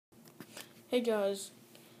Hey guys,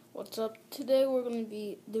 what's up? Today we're going to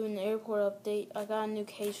be doing the airport update. I got a new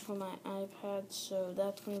case for my iPad, so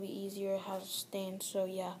that's going to be easier. It has a stand, so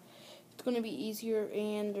yeah, it's going to be easier,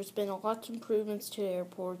 and there's been a lot of improvements to the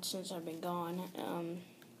airport since I've been gone.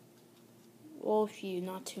 Well, a few,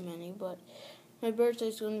 not too many, but my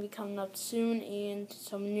birthday's going to be coming up soon, and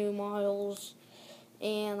some new models,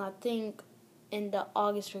 and I think in the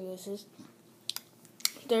August releases,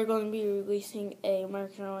 they're going to be releasing a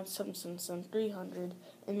American Airlines 777 300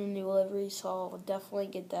 in a new livery, so I'll definitely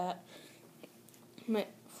get that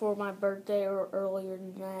for my birthday or earlier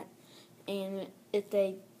than that. And if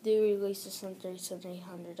they do release the 737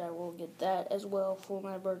 800, I will get that as well for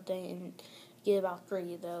my birthday and get about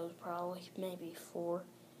 3 of those, probably, maybe 4.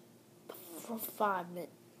 For 5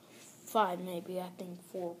 maybe, I think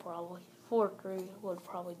 4 probably. 4 or 3 would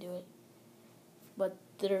probably do it. But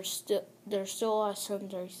there's still a lot of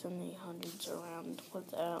 737 800s around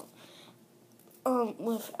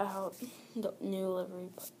without the new livery,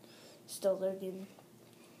 but still they're getting.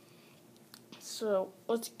 So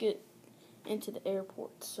let's get into the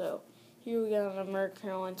airport. So here we got an American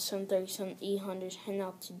Airlines 737 800 heading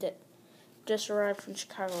out to just arrived from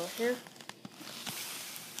Chicago here.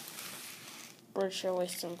 British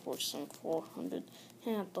Airways 747 400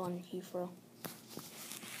 heading out to London Heathrow.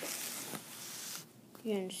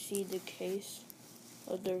 You can see the case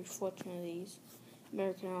of the reflection of these.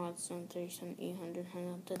 American Airlines 737 800 heading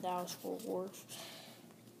out to Dallas Fort Worth.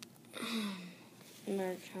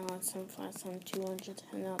 American Airlines 757 200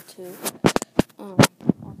 heading out to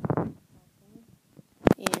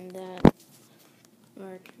and that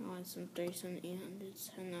American Airlines 737 800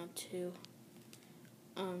 heading out to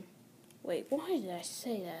wait, why did I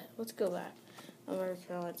say that? Let's go back. American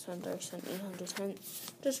Airlines 737 800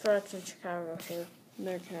 just arrived from Chicago here.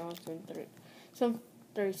 American Airlines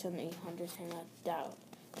 737 800 heading out to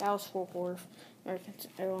Dallas Fort Worth. American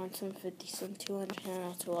Airlines 757 200 heading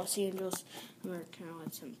out to Los Angeles. American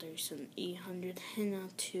Airlines 737 800 heading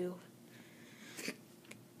out to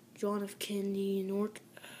John F. Kennedy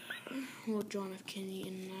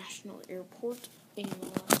International Airport. And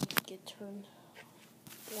get turned.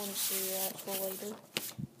 I want to see that for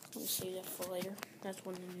later. That's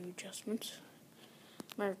one of the new adjustments.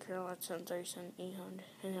 American Airlines 737 800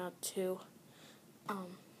 heading out to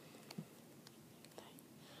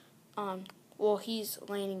well, he's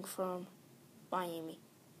landing from Miami.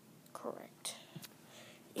 Correct.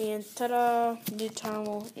 And ta-da, new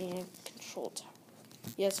terminal and control tower.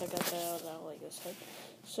 Yes, I got that out of that, like I said.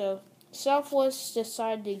 So, Southwest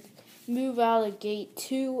decided to move out of Gate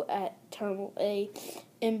 2 at Terminal A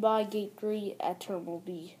and by Gate 3 at Terminal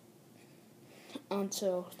B.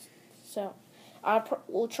 So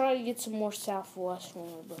we'll try to get some more Southwest for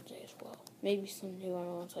my birthday as well. Maybe some new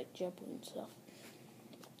ones like JetBlue and stuff.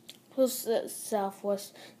 Plus,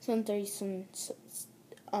 Southwest 737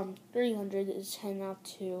 300 is heading out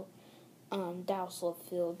to Dallas Love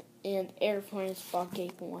Field, and Air France bought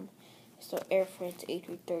Gate 1. So Air France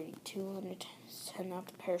A330 200 is heading out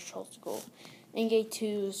to Paris Charles de Gaulle. And Gate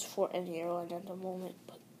 2 is for any airline at the moment,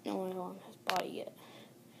 but no airline has bought it yet.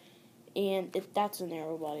 And if that's a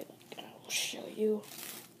narrow body, I will show you.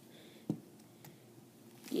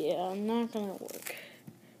 Yeah, not gonna work.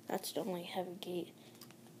 That's the only heavy gate.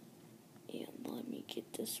 And let me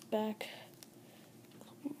get this back.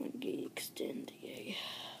 Come on, gate extend. Yay.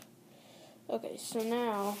 Okay, so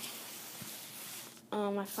now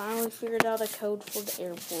I finally figured out a code for the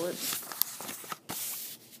airport.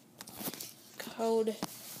 Code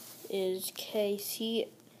is KCLB.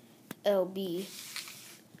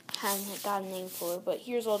 Haven't got a name for it, but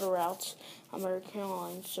here's all the routes. American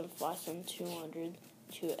Airlines 757 200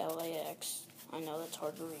 to LAX. I know that's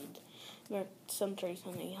hard to read.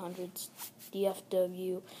 737 800s,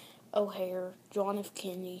 DFW, O'Hare, John F.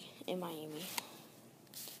 Kennedy, and Miami.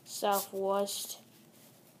 Southwest,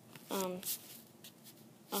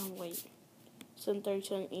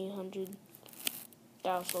 737 800,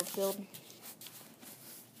 Dallas Love Field,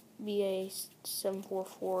 BA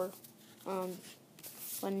 744,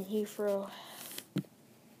 London Heathrow,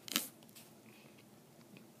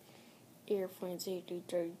 Air France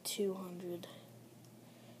A330 200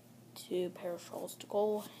 to Paris Charles de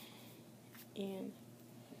Gaulle, and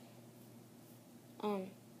I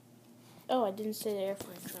didn't say the Air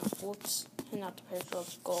France route. Whoops, and not to Paris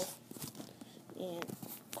Charles de Gaulle, and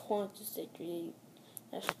Qantas A380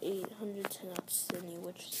 800 to not to Sydney,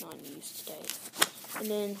 which is not in use today. And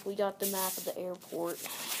then we got the map of the airport.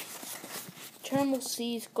 Terminal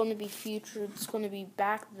C is going to be featured. It's going to be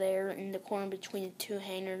back there in the corner between the two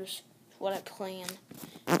hangars. Is what I plan.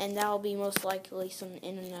 And that will be most likely some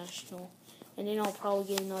international And then I'll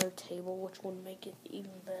probably get another table, which would make it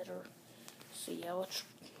even better. So yeah, let's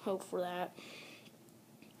hope for that.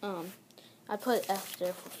 I put F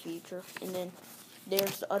there for future, and then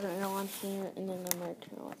there's the other airline here, and then the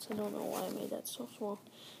American Airlines. I don't know why I made that so small.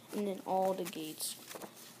 And then all the gates.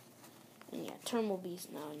 And yeah, Terminal B is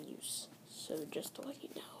now in use. So just to let you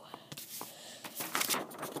know.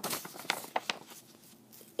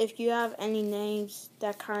 If you have any names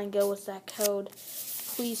that kind of go with that code,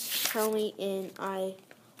 please tell me, and I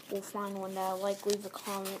will find one that I like. Leave a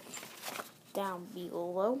comment down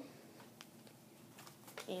below.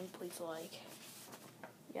 And please like.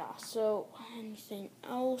 Yeah, so anything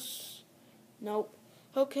else? Nope.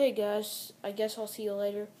 Okay, guys, I guess I'll see you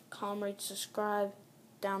later. Comment, rate, subscribe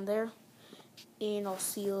down there. And I'll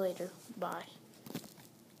see you later. Bye.